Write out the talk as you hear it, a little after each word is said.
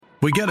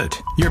We get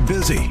it. You're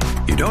busy.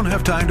 You don't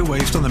have time to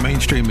waste on the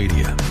mainstream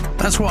media.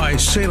 That's why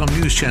Salem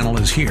News Channel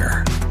is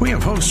here. We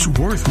have hosts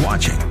worth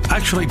watching,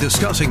 actually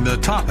discussing the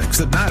topics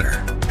that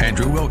matter.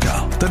 Andrew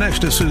Wilkow,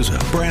 Dinesh D'Souza,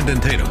 Brandon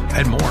Tatum,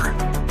 and more.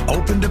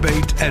 Open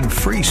debate and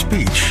free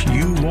speech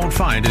you won't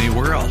find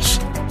anywhere else.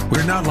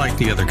 We're not like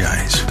the other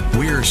guys.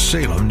 We're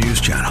Salem News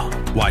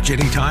Channel. Watch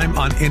anytime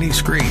on any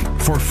screen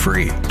for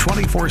free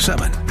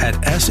 24/7 at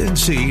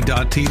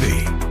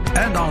snc.tv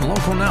and on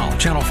Local Now,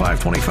 Channel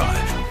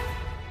 525.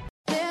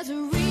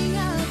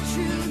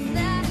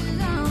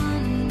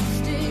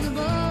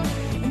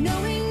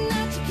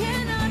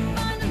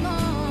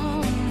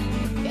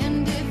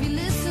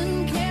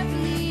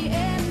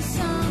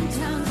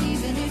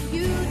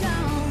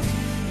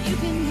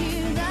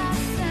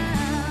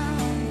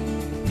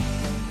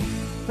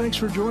 Thanks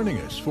for joining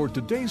us for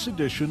today's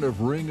edition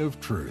of Ring of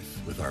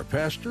Truth with our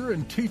pastor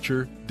and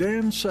teacher,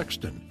 Dan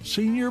Sexton,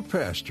 Senior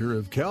Pastor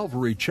of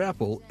Calvary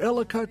Chapel,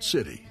 Ellicott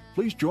City.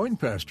 Please join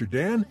Pastor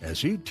Dan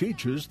as he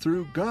teaches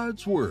through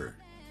God's Word.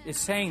 It's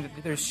saying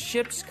that there's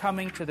ships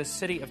coming to the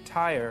city of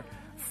Tyre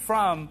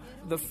from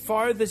the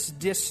farthest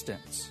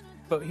distance.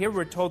 But here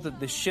we're told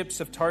that the ships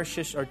of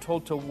Tarshish are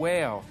told to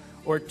wail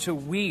or to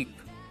weep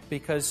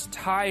because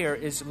Tyre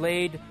is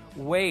laid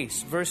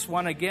waste. Verse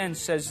 1 again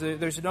says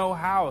that there's no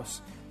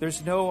house.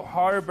 There's no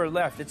harbor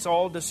left. It's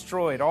all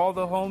destroyed. All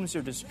the homes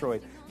are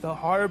destroyed. The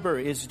harbor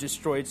is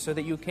destroyed so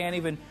that you can't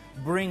even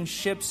bring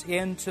ships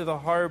into the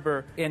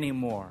harbor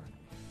anymore.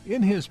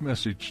 In his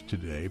message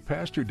today,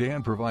 Pastor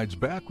Dan provides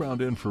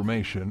background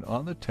information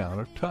on the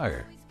town of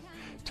Tyre.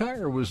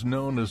 Tyre was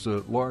known as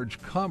a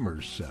large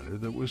commerce center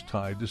that was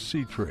tied to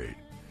sea trade.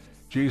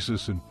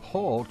 Jesus and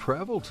Paul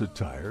traveled to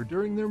Tyre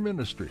during their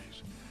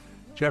ministries.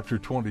 Chapter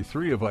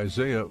 23 of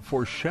Isaiah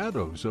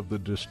foreshadows of the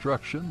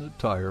destruction that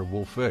Tyre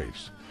will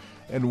face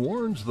and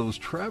warns those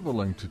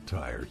traveling to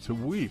Tyre to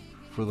weep,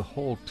 for the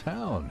whole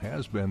town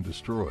has been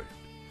destroyed.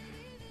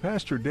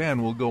 Pastor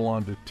Dan will go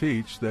on to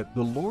teach that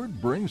the Lord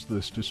brings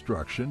this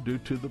destruction due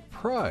to the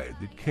pride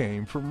that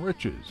came from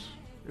riches.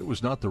 It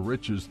was not the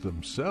riches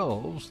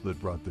themselves that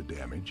brought the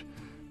damage,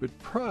 but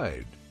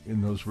pride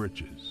in those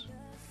riches.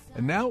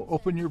 And now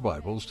open your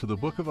Bibles to the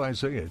book of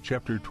Isaiah,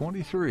 chapter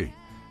 23,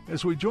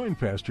 as we join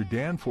Pastor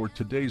Dan for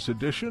today's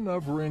edition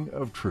of Ring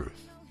of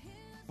Truth.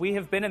 We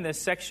have been in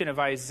this section of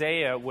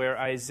Isaiah where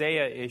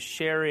Isaiah is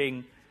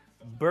sharing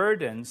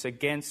burdens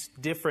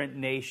against different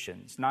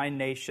nations, 9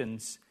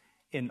 nations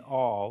in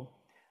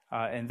all.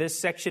 And this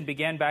section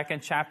began back in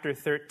chapter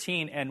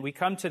 13, and we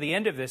come to the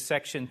end of this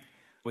section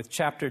with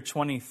chapter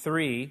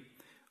 23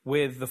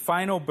 with the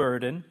final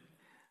burden.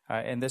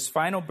 And this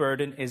final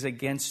burden is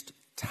against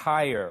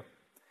Tyre.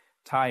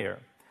 Tyre.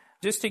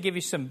 Just to give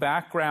you some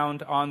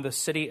background on the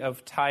city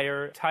of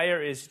Tyre,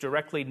 Tyre is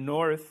directly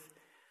north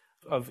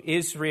of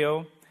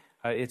Israel.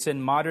 It's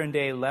in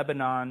modern-day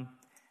Lebanon.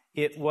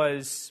 It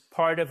was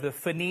part of the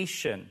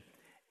Phoenician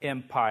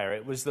Empire.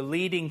 It was the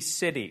leading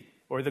city,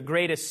 or the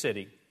greatest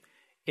city,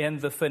 in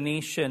the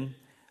Phoenician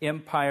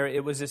Empire.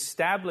 It was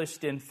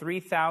established in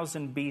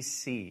 3000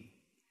 BC.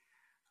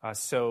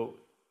 So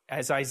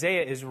as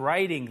Isaiah is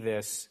writing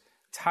this,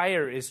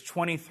 Tyre is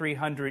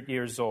 2,300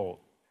 years old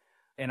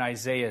in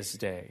Isaiah's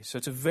day. So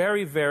it's a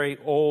very, very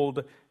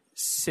old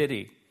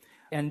city.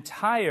 And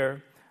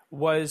Tyre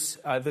was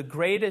the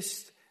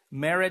greatest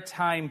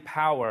maritime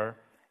power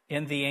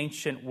in the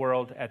ancient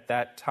world at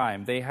that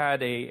time. They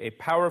had a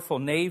powerful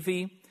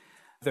navy.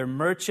 Their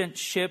merchant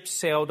ships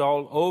sailed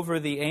all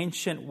over the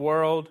ancient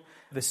world.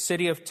 The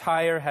city of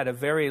Tyre had a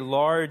very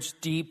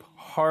large, deep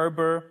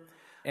harbor,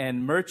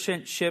 and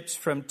merchant ships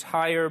from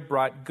Tyre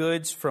brought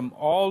goods from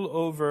all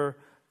over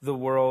the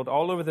world,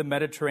 all over the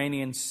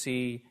Mediterranean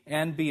Sea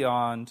and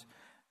beyond,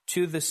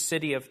 to the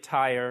city of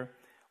Tyre,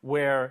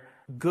 where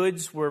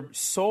goods were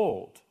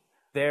sold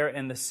there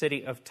in the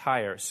city of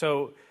Tyre.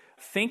 So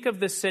think of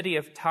the city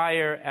of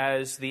Tyre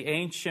as the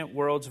ancient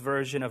world's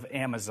version of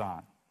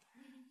Amazon.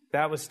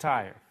 That was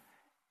Tyre.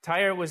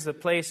 Tyre was the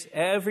place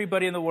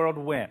everybody in the world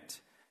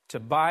went to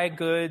buy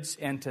goods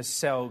and to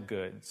sell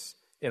goods.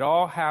 It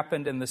all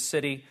happened in the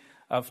city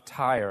of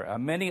Tyre.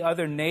 Many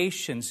other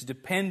nations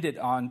depended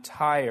on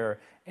Tyre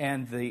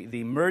and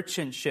the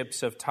merchant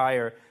ships of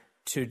Tyre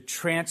to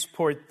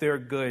transport their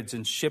goods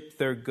and ship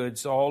their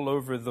goods all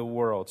over the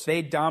world. So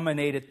they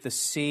dominated the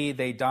sea.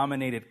 They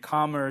dominated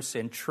commerce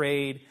and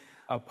trade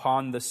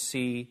upon the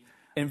sea.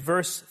 In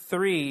verse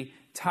 3,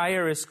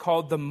 Tyre is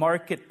called the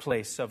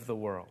marketplace of the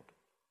world.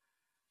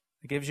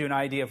 It gives you an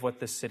idea of what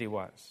this city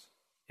was.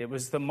 It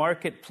was the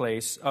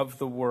marketplace of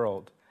the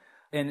world.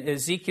 In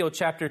Ezekiel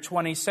chapter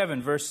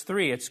 27, verse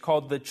 3, it's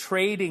called the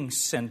trading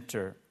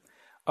center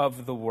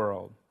of the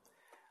world.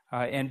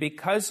 And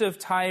because of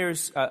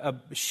Tyre's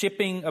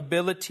shipping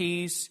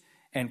abilities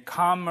and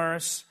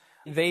commerce,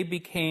 they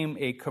became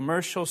a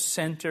commercial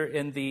center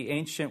in the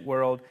ancient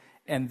world,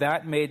 and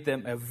that made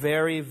them a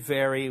very,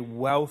 very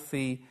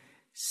wealthy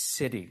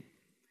city.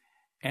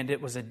 And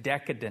it was a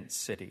decadent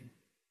city.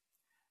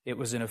 It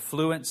was an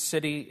affluent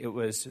city. It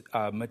was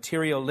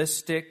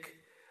materialistic.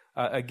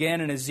 Again,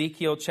 in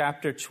Ezekiel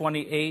chapter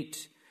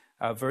 28,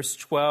 Verse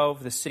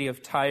 12, the city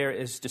of Tyre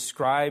is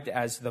described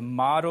as the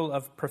model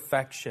of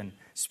perfection,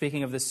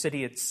 speaking of the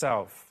city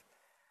itself,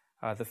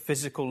 the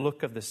physical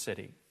look of the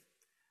city,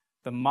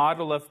 the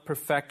model of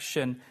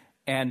perfection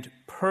and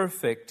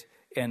perfect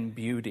in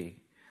beauty.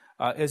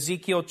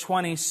 Ezekiel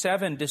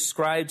 27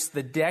 describes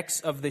the decks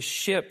of the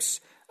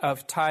ships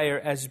of Tyre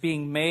as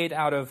being made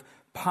out of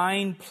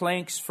pine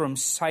planks from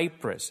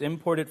Cyprus,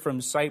 imported from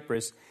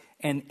Cyprus,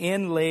 and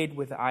inlaid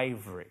with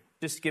ivory.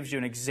 This gives you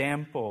an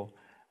example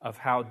of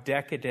how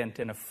decadent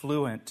and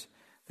affluent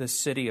the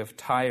city of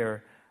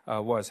Tyre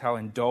was, how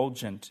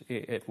indulgent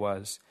it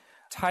was.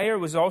 Tyre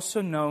was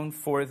also known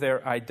for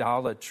their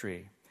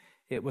idolatry.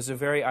 It was a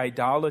very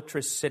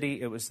idolatrous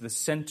city. It was the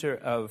center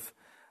of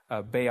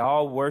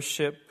Baal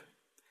worship.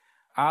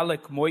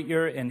 Alec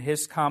Moyer, in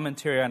his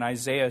commentary on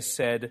Isaiah,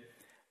 said,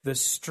 "The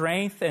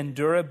strength and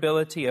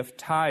durability of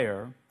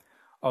Tyre,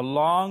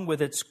 along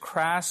with its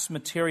crass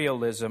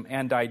materialism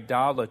and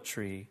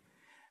idolatry,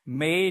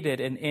 made it,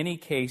 in any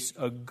case,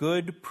 a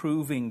good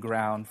proving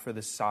ground for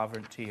the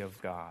sovereignty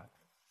of God."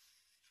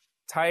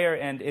 Tyre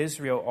and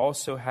Israel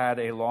also had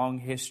a long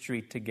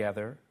history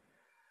together.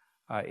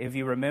 If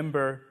you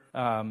remember,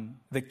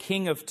 the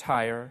king of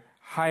Tyre,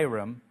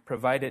 Hiram,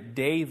 provided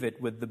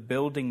David with the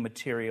building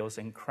materials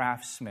and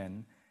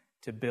craftsmen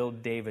to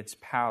build David's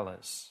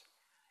palace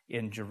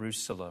in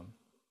Jerusalem.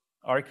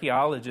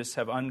 Archaeologists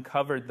have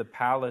uncovered the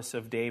palace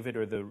of David,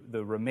 or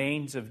the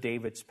remains of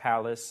David's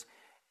palace,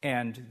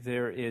 and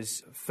there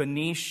is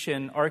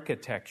Phoenician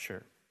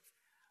architecture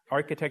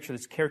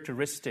that's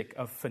characteristic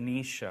of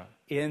Phoenicia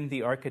in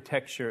the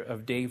architecture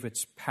of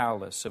David's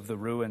palace, of the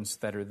ruins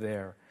that are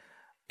there.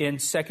 In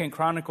 2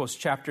 Chronicles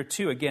chapter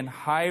 2, again,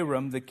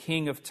 Hiram, the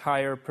king of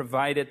Tyre,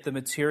 provided the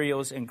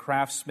materials and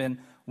craftsmen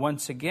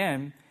once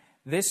again,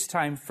 this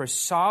time for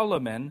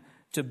Solomon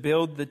to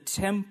build the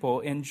temple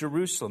in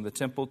Jerusalem, the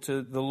temple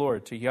to the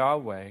Lord, to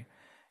Yahweh.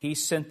 He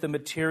sent the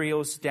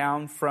materials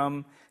down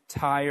from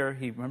Tyre.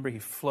 He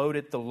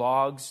floated the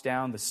logs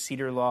down, the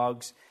cedar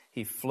logs.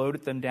 He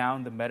floated them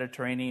down the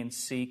Mediterranean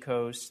Sea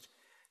coast,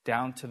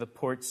 down to the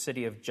port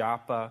city of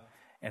Joppa,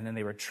 and then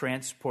they were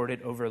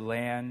transported over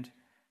land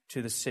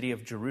to the city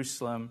of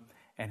Jerusalem,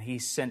 and he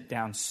sent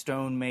down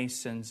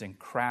stonemasons and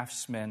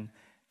craftsmen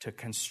to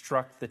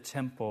construct the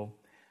temple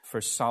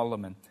for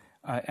Solomon.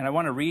 And I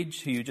want to read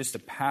to you just a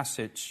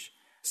passage,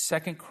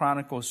 2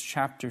 Chronicles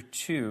chapter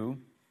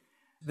 2.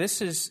 This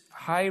is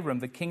Hiram,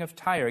 the king of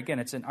Tyre. Again,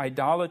 it's an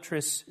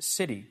idolatrous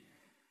city.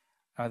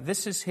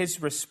 This is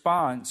his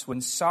response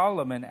when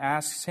Solomon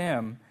asks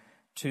him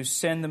to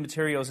send the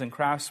materials and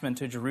craftsmen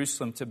to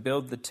Jerusalem to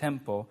build the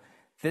temple.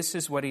 This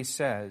is what he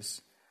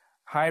says.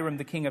 Hiram,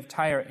 the king of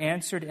Tyre,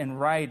 answered in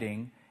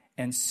writing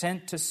and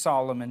sent to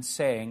Solomon,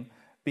 saying,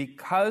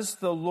 "Because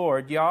the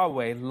Lord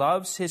Yahweh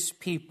loves his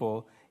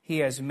people, he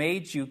has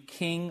made you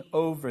king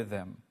over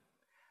them."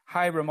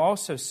 Hiram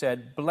also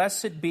said,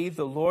 "Blessed be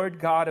the Lord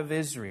God of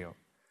Israel,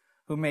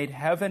 who made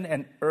heaven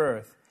and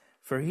earth,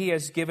 for he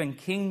has given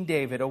King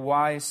David a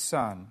wise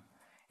son,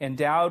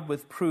 endowed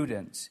with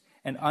prudence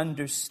and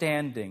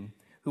understanding,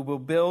 who will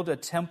build a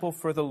temple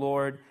for the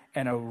Lord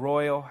and a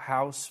royal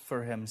house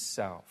for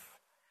himself."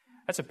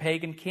 That's a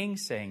pagan king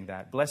saying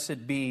that.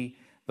 Blessed be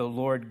the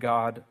Lord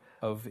God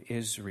of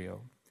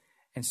Israel.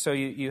 And so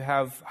you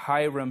have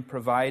Hiram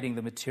providing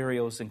the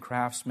materials and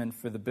craftsmen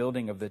for the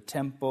building of the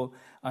temple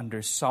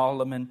under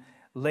Solomon.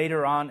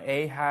 Later on,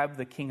 Ahab,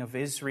 the king of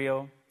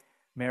Israel,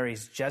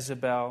 marries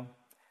Jezebel.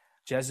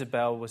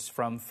 Jezebel was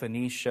from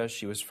Phoenicia.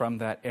 She was from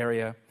that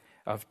area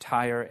of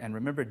Tyre. And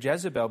remember,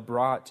 Jezebel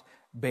brought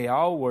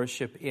Baal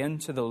worship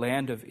into the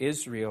land of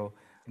Israel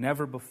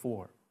never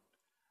before,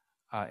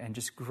 and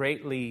just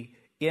greatly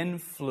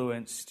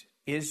influenced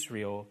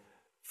Israel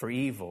for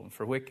evil and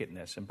for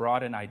wickedness, and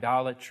brought in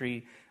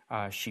idolatry.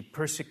 She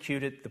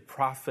persecuted the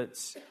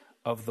prophets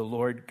of the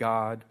Lord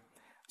God.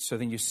 So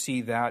then you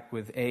see that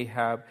with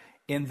Ahab.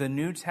 In the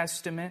New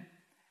Testament,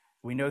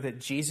 we know that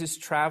Jesus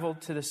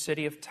traveled to the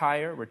city of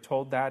Tyre. We're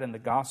told that in the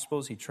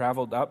Gospels. He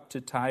traveled up to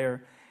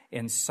Tyre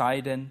in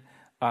Sidon.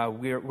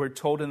 We're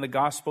told in the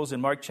Gospels in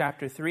Mark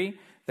chapter 3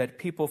 that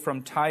people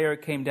from Tyre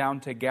came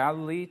down to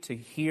Galilee to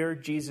hear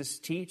Jesus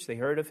teach. They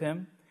heard of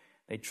him.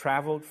 They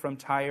traveled from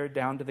Tyre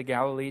down to the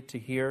Galilee to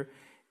hear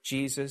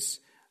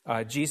Jesus.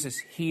 Jesus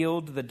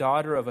healed the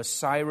daughter of a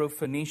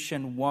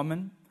Syrophoenician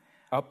woman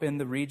up in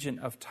the region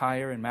of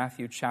Tyre in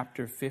Matthew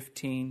chapter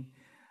 15.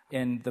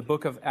 In the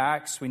book of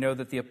Acts, we know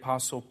that the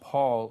Apostle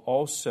Paul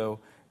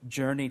also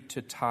journeyed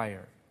to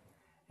Tyre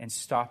and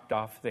stopped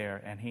off there,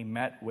 and he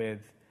met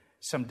with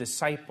some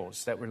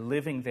disciples that were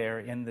living there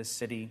in the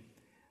city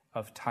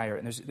of Tyre.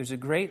 And there's a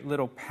great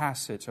little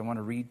passage I want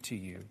to read to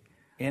you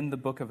in the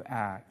book of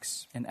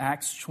Acts. In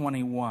Acts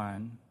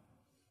 21,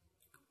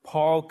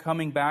 Paul,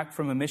 coming back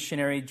from a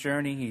missionary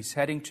journey, he's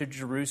heading to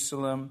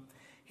Jerusalem.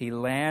 He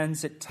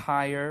lands at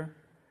Tyre,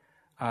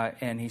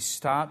 and he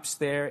stops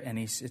there, and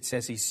it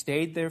says he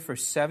stayed there for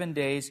 7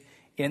 days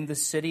in the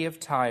city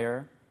of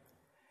Tyre,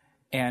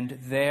 and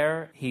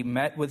there he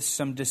met with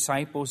some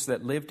disciples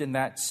that lived in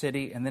that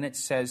city. And then it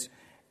says,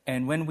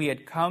 And when we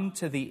had come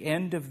to the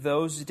end of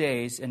those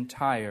days in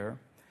Tyre,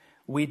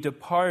 we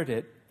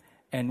departed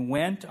and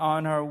went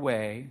on our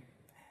way,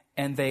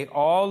 and they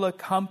all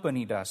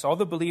accompanied us. All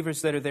the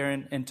believers that are there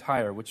in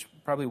Tyre, which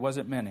probably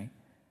wasn't many,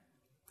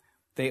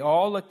 they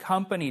all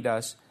accompanied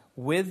us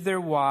with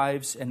their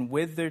wives and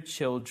with their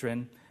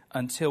children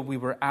until we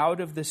were out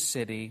of the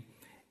city,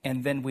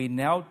 and then we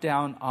knelt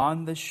down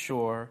on the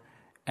shore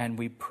and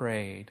we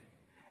prayed.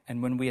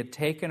 And when we had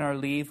taken our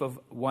leave of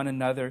one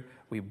another,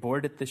 we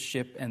boarded the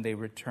ship and they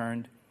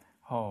returned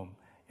home.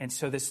 And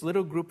so this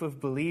little group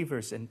of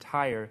believers in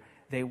Tyre,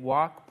 they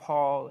walk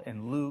Paul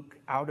and Luke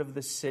out of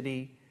the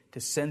city to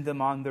send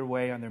them on their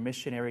way on their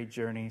missionary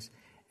journeys.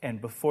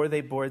 And before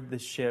they board the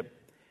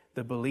ship,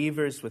 the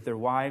believers with their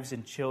wives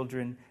and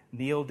children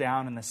kneel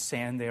down in the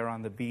sand there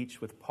on the beach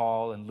with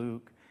Paul and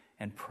Luke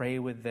and pray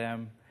with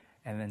them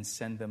and then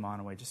send them on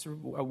away. Just a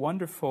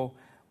wonderful,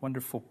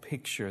 wonderful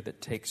picture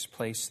that takes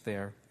place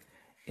there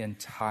in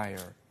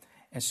Tyre.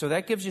 And so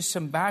that gives you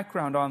some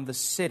background on the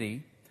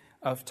city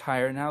of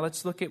Tyre. Now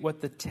let's look at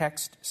what the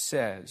text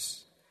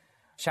says.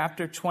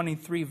 Chapter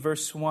 23,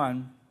 verse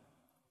 1,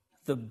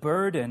 the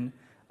burden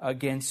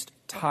against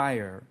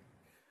Tyre.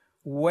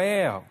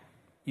 Wail,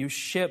 you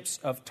ships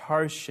of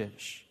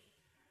Tarshish,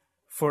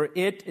 for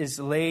it is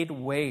laid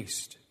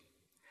waste,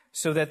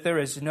 so that there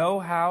is no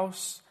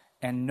house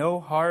and no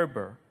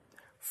harbor.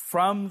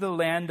 From the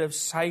land of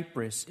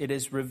Cyprus it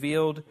is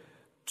revealed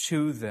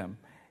to them.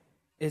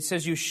 It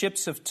says, you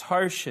ships of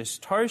Tarshish.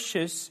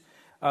 Tarshish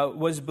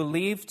was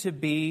believed to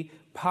be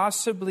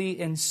possibly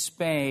in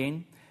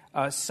Spain.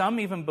 Some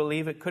even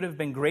believe it could have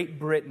been Great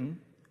Britain.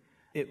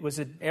 It was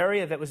an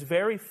area that was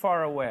very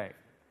far away.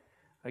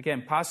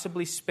 Again,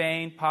 possibly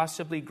Spain,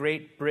 possibly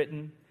Great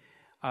Britain.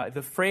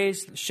 The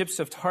phrase ships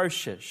of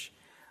Tarshish,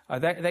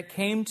 that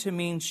came to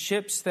mean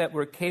ships that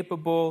were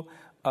capable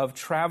of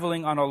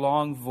traveling on a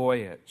long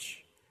voyage.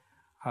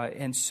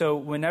 And so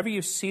whenever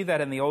you see that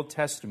in the Old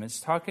Testament, it's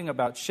talking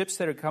about ships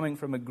that are coming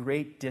from a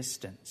great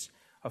distance,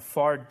 a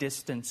far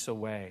distance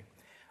away.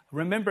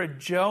 Remember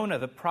Jonah,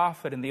 the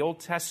prophet in the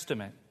Old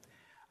Testament,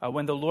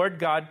 when the Lord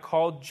God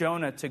called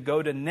Jonah to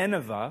go to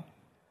Nineveh,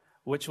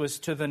 which was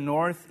to the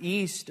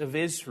northeast of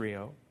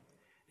Israel.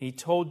 He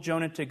told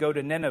Jonah to go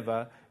to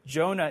Nineveh.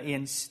 Jonah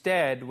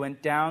instead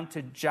went down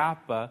to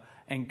Joppa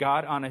and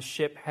got on a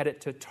ship headed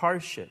to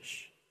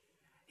Tarshish.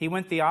 He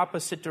went the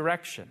opposite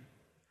direction.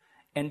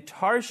 And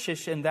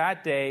Tarshish in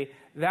that day,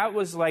 that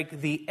was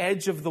like the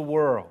edge of the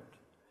world.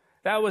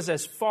 That was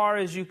as far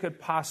as you could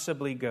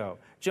possibly go.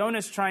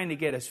 Jonah's trying to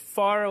get as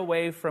far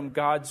away from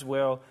God's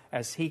will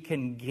as he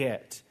can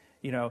get.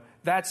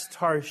 That's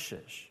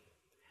Tarshish.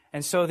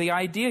 And so the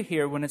idea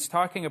here, when it's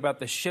talking about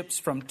the ships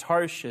from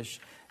Tarshish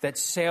that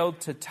sailed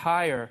to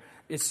Tyre,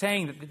 is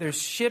saying that there's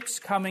ships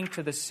coming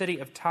to the city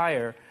of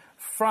Tyre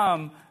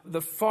from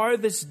the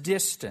farthest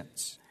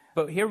distance.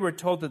 But here we're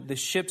told that the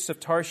ships of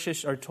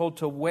Tarshish are told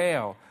to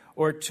wail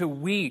or to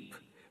weep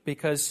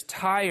because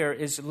Tyre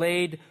is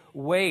laid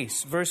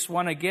waste. Verse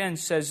 1 again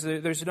says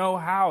there's no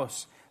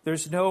house,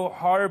 there's no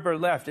harbor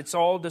left. It's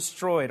all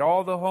destroyed.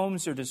 All the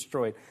homes are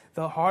destroyed.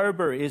 The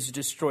harbor is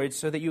destroyed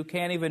so that you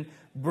can't even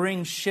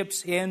bring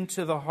ships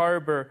into the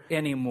harbor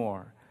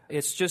anymore.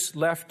 It's just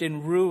left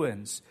in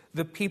ruins.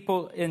 The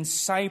people in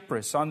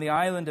Cyprus, on the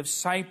island of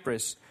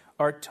Cyprus,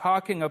 are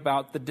talking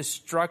about the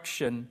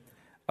destruction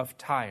of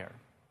Tyre.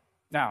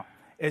 Now,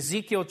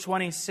 Ezekiel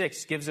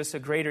 26 gives us a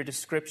greater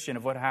description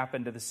of what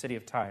happened to the city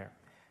of Tyre.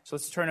 So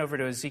let's turn over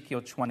to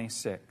Ezekiel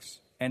 26.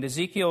 And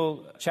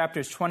Ezekiel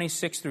chapters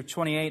 26 through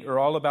 28 are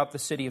all about the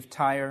city of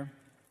Tyre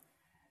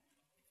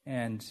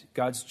and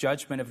God's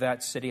judgment of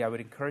that city. I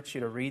would encourage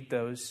you to read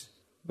those.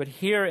 But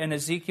here in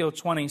Ezekiel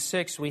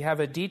 26, we have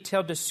a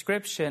detailed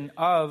description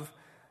of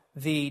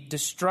the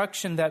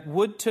destruction that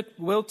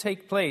will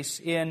take place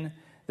in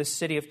the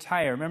city of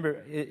Tyre.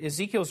 Remember,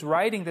 Ezekiel's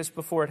writing this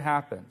before it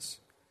happens.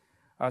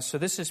 So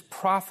this is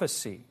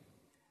prophecy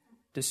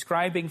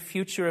describing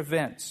future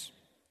events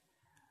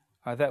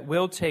that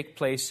will take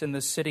place in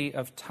the city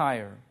of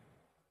Tyre.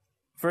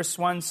 Verse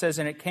 1 says,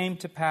 and it came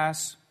to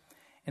pass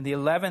in the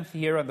 11th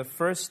year on the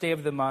first day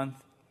of the month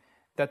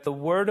that the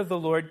word of the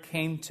Lord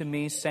came to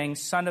me, saying,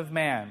 Son of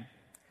man,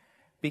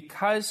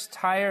 because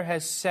Tyre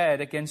has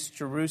said against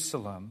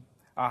Jerusalem,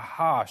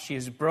 Aha, she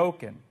is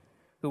broken,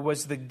 who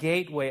was the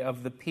gateway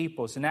of the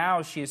peoples.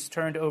 Now she is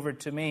turned over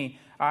to me.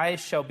 I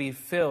shall be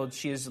filled.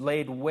 She is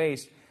laid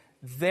waste.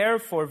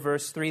 Therefore,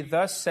 verse 3,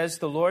 thus says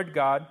the Lord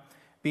God,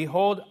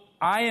 Behold,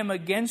 I am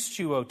against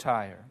you, O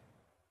Tyre,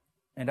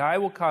 and I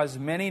will cause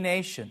many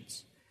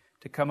nations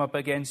to come up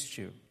against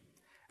you,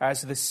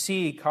 as the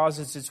sea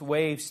causes its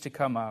waves to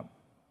come up.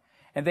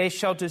 And they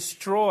shall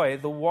destroy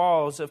the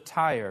walls of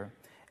Tyre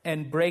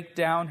and break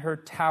down her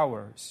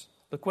towers.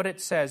 Look what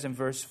it says in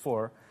verse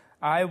 4.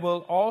 I will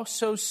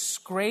also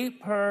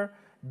scrape her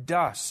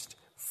dust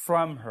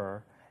from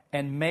her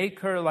and make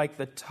her like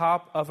the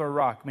top of a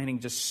rock, meaning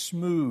just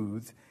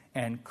smooth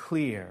and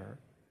clear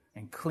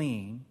and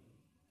clean.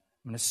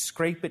 I'm going to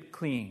scrape it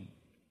clean.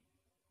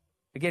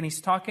 Again,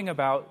 he's talking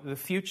about the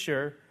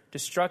future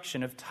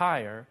destruction of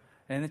Tyre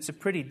And it's a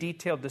pretty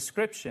detailed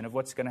description of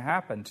what's going to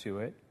happen to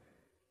it.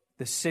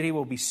 The city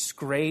will be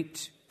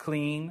scraped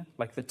clean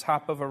like the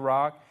top of a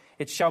rock.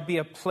 It shall be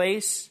a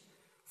place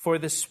for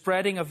the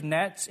spreading of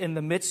nets in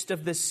the midst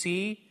of the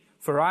sea.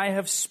 For I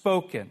have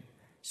spoken,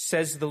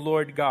 says the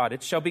Lord God.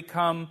 It shall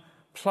become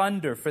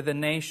plunder for the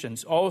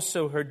nations.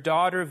 Also her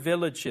daughter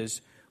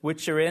villages,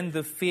 which are in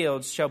the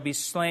fields, shall be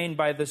slain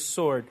by the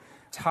sword.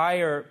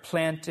 Tyre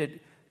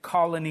planted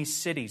colony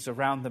cities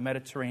around the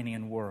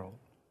Mediterranean world,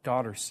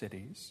 daughter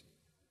cities.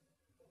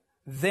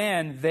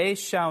 Then they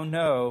shall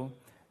know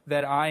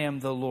that I am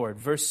the Lord.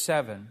 Verse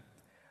 7,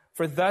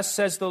 for thus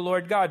says the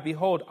Lord God,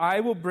 behold,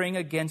 I will bring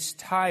against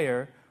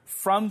Tyre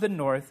from the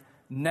north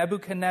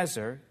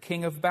Nebuchadnezzar,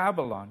 king of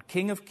Babylon,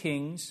 king of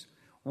kings,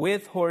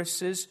 with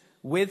horses,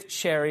 with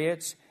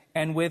chariots,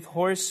 and with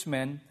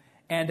horsemen,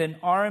 and an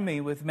army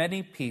with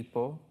many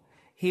people.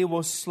 He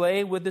will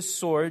slay with the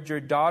sword your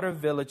daughter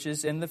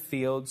villages in the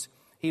fields.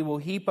 He will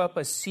heap up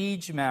a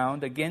siege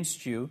mound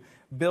against you,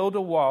 build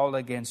a wall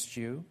against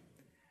you,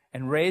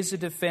 and raise a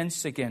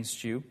defense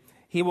against you.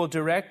 He will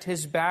direct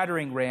his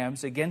battering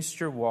rams against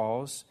your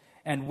walls,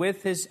 and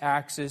with his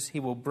axes he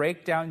will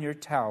break down your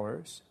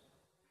towers.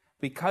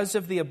 Because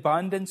of the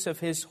abundance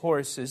of his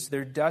horses,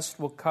 their dust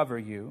will cover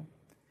you.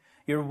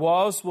 Your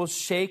walls will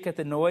shake at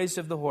the noise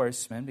of the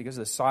horsemen, because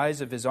of the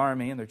size of his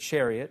army and their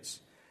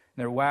chariots,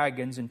 and their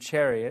wagons and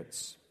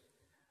chariots.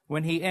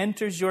 When he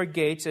enters your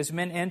gates, as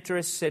men enter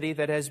a city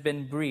that has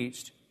been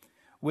breached,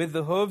 with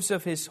the hooves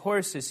of his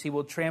horses he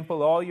will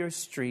trample all your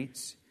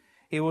streets.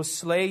 He will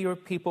slay your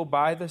people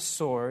by the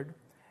sword,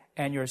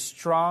 and your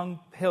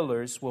strong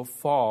pillars will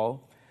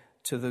fall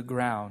to the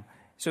ground.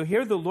 So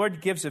here the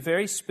Lord gives a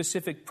very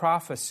specific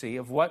prophecy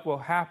of what will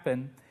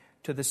happen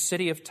to the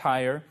city of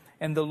Tyre.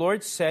 And the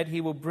Lord said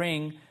he will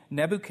bring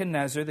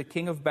Nebuchadnezzar, the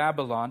king of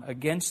Babylon,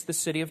 against the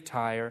city of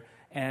Tyre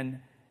and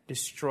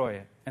destroy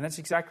it. And that's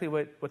exactly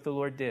what the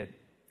Lord did.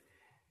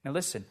 Now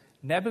listen,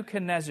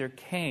 Nebuchadnezzar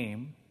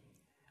came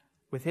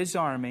with his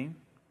army,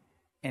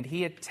 and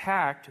he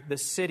attacked the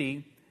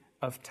city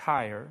of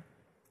Tyre,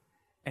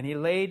 and he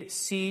laid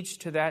siege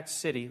to that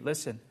city,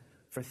 listen,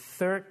 for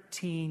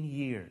 13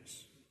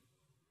 years.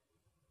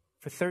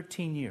 For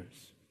 13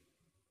 years.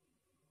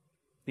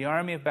 The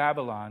army of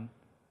Babylon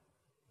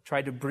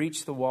tried to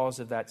breach the walls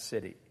of that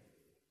city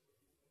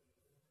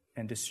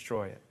and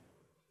destroy it.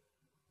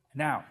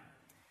 Now,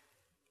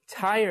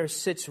 Tyre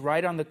sits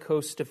right on the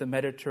coast of the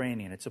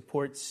Mediterranean. It's a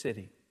port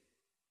city.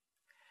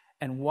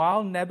 And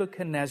while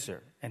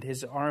Nebuchadnezzar and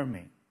his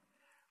army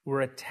were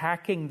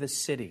attacking the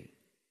city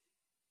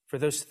for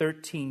those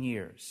 13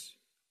 years,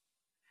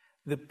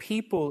 the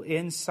people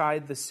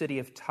inside the city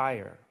of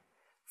Tyre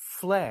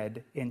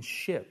fled in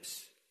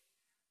ships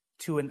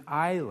to an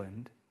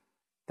island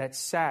that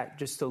sat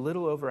just a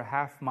little over a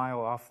half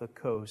mile off the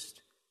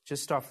coast,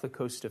 just off the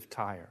coast of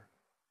Tyre.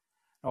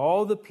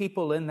 All the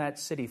people in that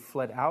city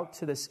fled out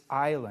to this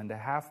island a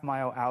half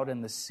mile out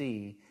in the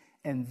sea,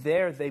 and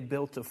there they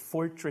built a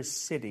fortress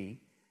city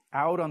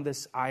out on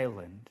this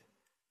island.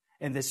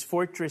 And this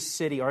fortress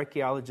city,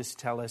 archaeologists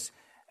tell us,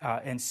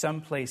 in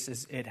some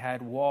places it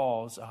had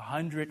walls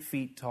 100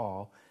 feet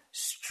tall,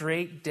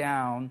 straight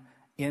down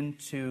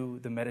into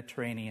the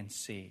Mediterranean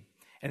Sea.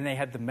 And they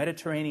had the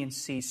Mediterranean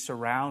Sea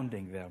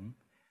surrounding them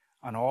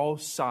on all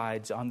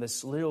sides on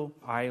this little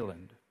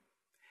island.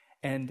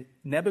 And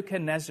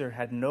Nebuchadnezzar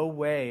had no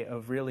way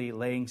of really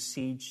laying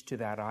siege to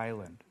that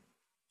island.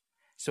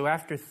 So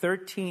after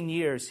 13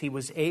 years, he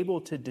was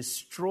able to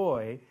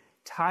destroy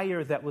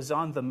Tyre that was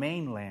on the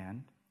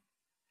mainland,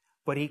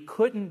 but he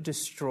couldn't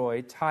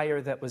destroy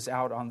Tyre that was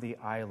out on the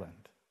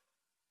island.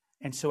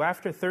 And so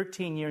after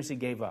 13 years, he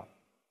gave up,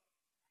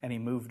 and he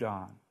moved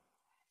on,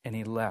 and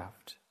he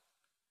left.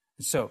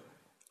 So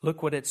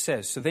look what it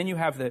says. So then you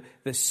have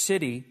the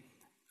city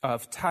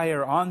of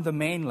Tyre on the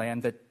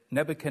mainland that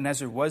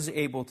Nebuchadnezzar was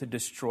able to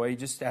destroy,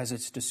 just as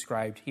it's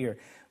described here.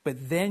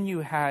 But then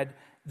you had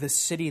the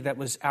city that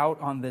was out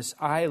on this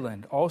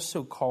island,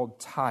 also called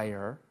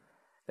Tyre,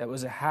 that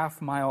was a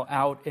half mile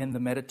out in the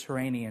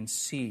Mediterranean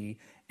Sea,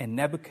 and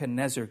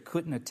Nebuchadnezzar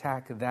couldn't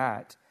attack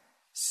that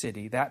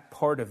city, that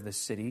part of the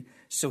city,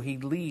 so he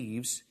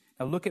leaves.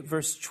 Now look at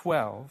verse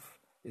 12,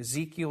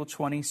 Ezekiel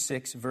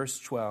 26, verse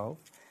 12.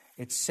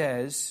 It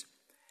says,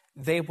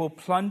 they will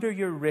plunder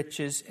your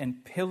riches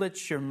and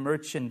pillage your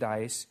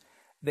merchandise.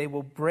 They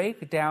will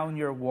break down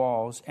your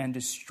walls and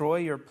destroy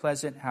your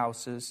pleasant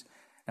houses.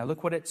 Now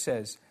look what it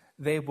says.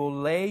 They will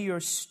lay your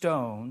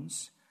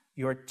stones,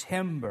 your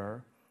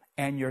timber,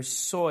 and your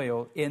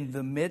soil in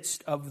the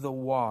midst of the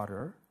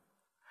water.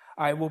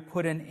 I will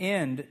put an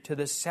end to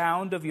the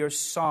sound of your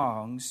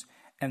songs,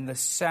 and the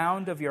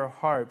sound of your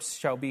harps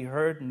shall be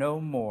heard no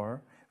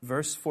more.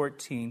 Verse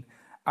 14,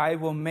 I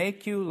will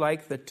make you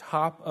like the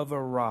top of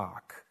a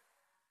rock.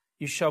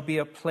 You shall be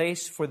a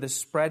place for the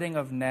spreading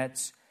of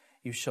nets.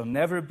 You shall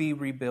never be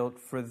rebuilt,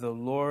 for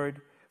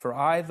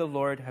I, the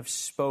Lord, have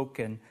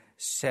spoken,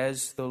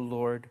 says the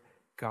Lord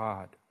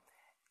God.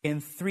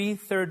 In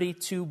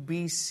 332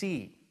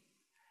 BC,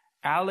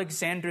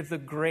 Alexander the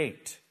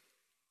Great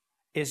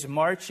is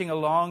marching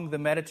along the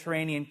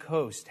Mediterranean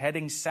coast,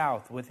 heading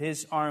south with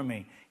his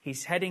army.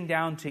 He's heading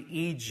down to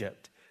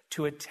Egypt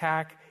to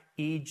attack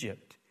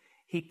Egypt.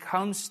 He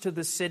comes to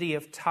the city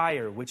of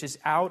Tyre, which is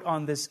out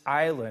on this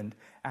island,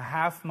 a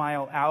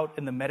half-mile out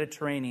in the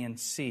Mediterranean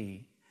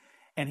Sea.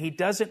 And he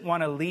doesn't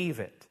want to leave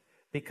it,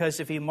 because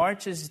if he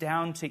marches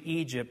down to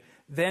Egypt,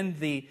 then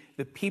the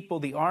people,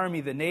 the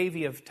army, the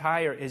navy of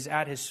Tyre is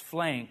at his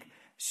flank.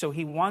 So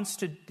he wants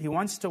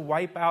to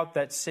wipe out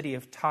that city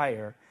of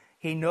Tyre.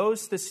 He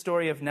knows the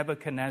story of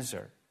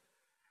Nebuchadnezzar,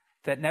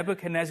 that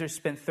Nebuchadnezzar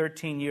spent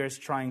 13 years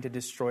trying to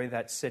destroy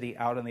that city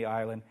out on the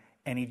island,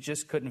 and he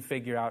just couldn't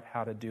figure out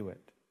how to do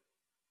it.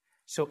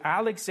 So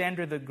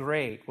Alexander the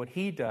Great, what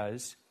he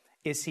does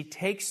is he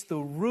takes the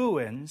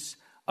ruins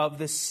of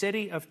the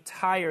city of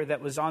Tyre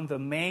that was on the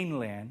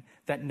mainland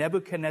that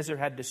Nebuchadnezzar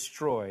had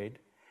destroyed,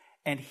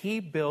 and he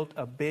built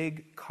a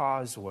big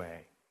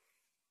causeway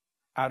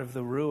out of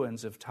the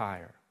ruins of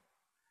Tyre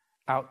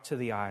out to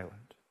the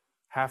island,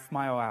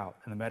 half-mile out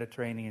in the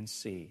Mediterranean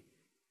Sea.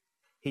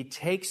 He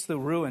takes the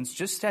ruins,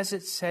 just as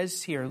it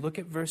says here. Look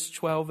at verse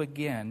 12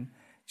 again.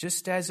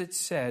 Just as it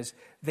says,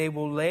 they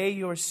will lay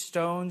your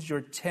stones,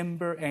 your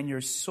timber, and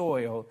your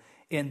soil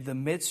in the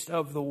midst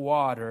of the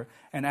water.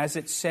 And as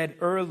it said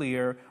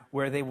earlier,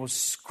 where they will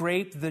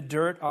scrape the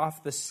dirt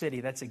off the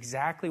city. That's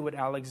exactly what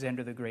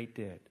Alexander the Great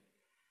did.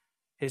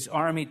 His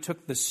army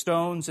took the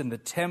stones and the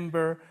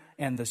timber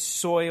and the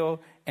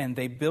soil, and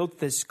they built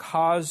this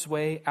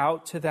causeway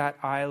out to that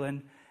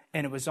island,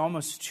 and it was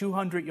almost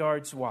 200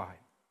 yards wide.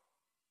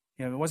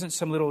 It wasn't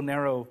some little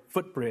narrow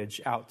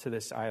footbridge out to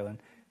this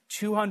island.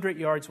 200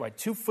 yards wide,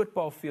 2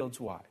 football fields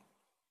wide.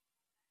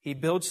 He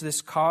builds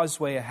this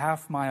causeway a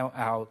half-mile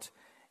out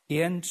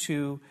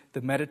into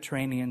the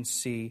Mediterranean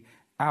Sea,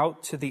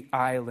 out to the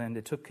island.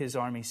 It took his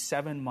army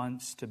 7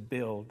 months to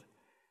build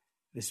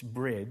this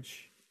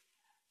bridge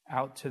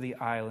out to the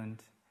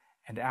island.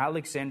 And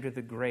Alexander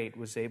the Great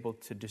was able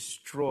to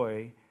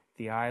destroy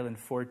the island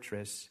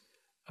fortress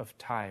of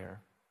Tyre.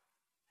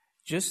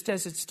 Just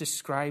as it's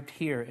described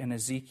here in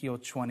Ezekiel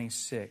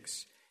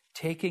 26,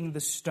 taking the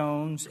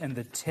stones and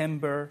the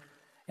timber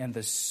and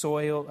the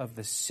soil of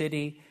the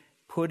city,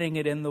 putting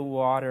it in the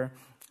water,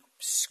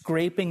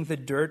 scraping the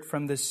dirt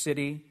from the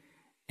city,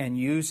 and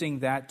using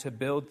that to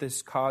build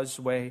this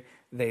causeway.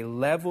 They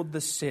leveled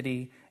the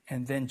city,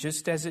 and then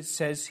just as it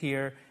says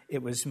here,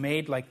 it was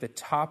made like the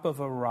top of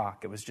a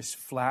rock. It was just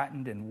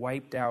flattened and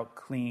wiped out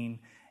clean.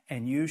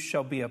 And you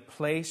shall be a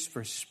place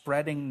for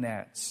spreading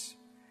nets.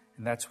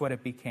 And that's what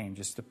it became,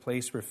 just a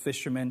place where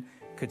fishermen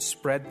could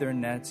spread their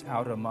nets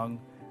out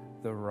among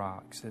the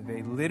rocks. And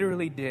they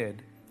literally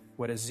did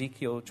what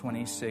Ezekiel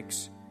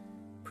 26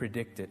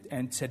 predicted.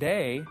 And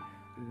today,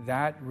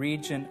 that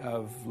region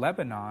of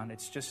Lebanon,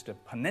 it's just a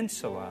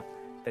peninsula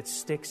that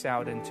sticks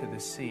out into the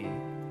sea,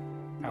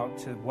 out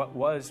to what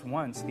was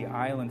once the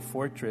island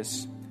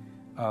fortress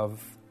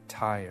of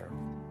Tyre.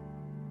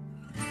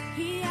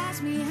 He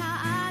asked me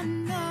how I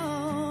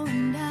know,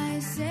 and I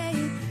say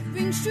it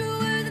rings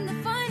truer than the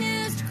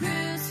finest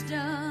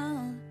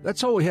crystal.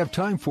 That's all we have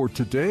time for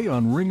today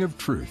on Ring of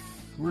Truth.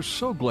 We're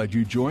so glad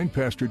you joined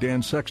Pastor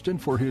Dan Sexton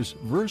for his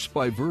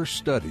verse-by-verse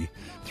study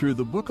through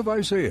the book of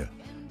Isaiah.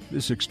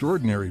 This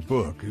extraordinary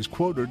book is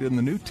quoted in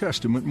the New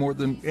Testament more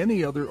than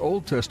any other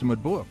Old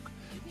Testament book.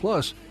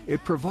 Plus,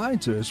 it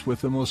provides us with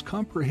the most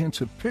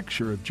comprehensive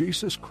picture of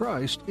Jesus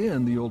Christ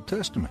in the Old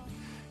Testament.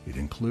 It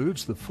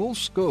includes the full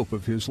scope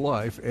of his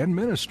life and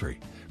ministry,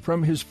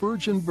 from his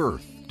virgin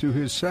birth to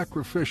his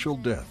sacrificial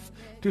death,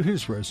 to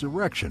his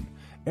resurrection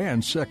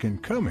and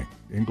second coming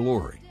in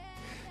glory.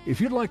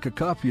 If you'd like a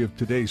copy of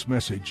today's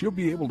message, you'll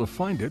be able to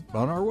find it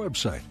on our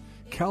website,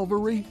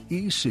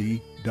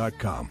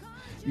 calvaryec.com.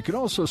 You can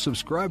also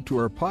subscribe to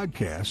our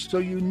podcast so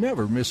you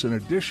never miss an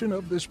edition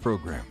of this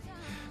program.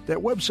 That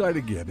website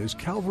again is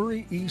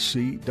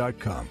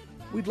calvaryec.com.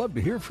 We'd love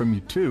to hear from you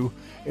too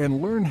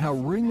and learn how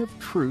Ring of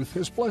Truth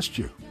has blessed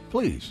you.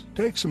 Please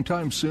take some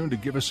time soon to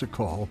give us a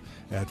call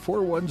at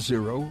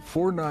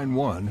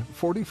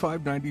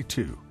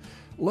 410-491-4592.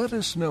 Let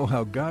us know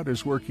how God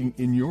is working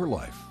in your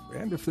life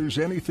and if there's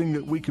anything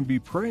that we can be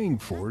praying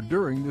for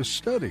during this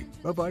study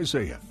of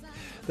Isaiah.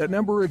 That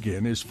number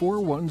again is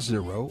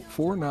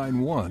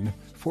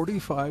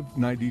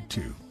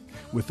 410-491-4592.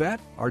 With that,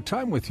 our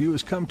time with you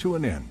has come to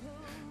an end.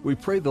 We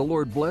pray the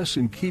Lord bless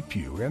and keep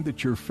you and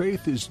that your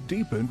faith is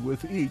deepened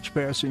with each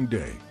passing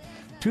day.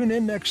 Tune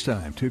in next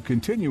time to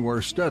continue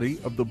our study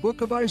of the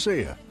book of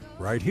Isaiah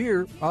right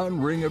here on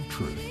Ring of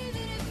Truth.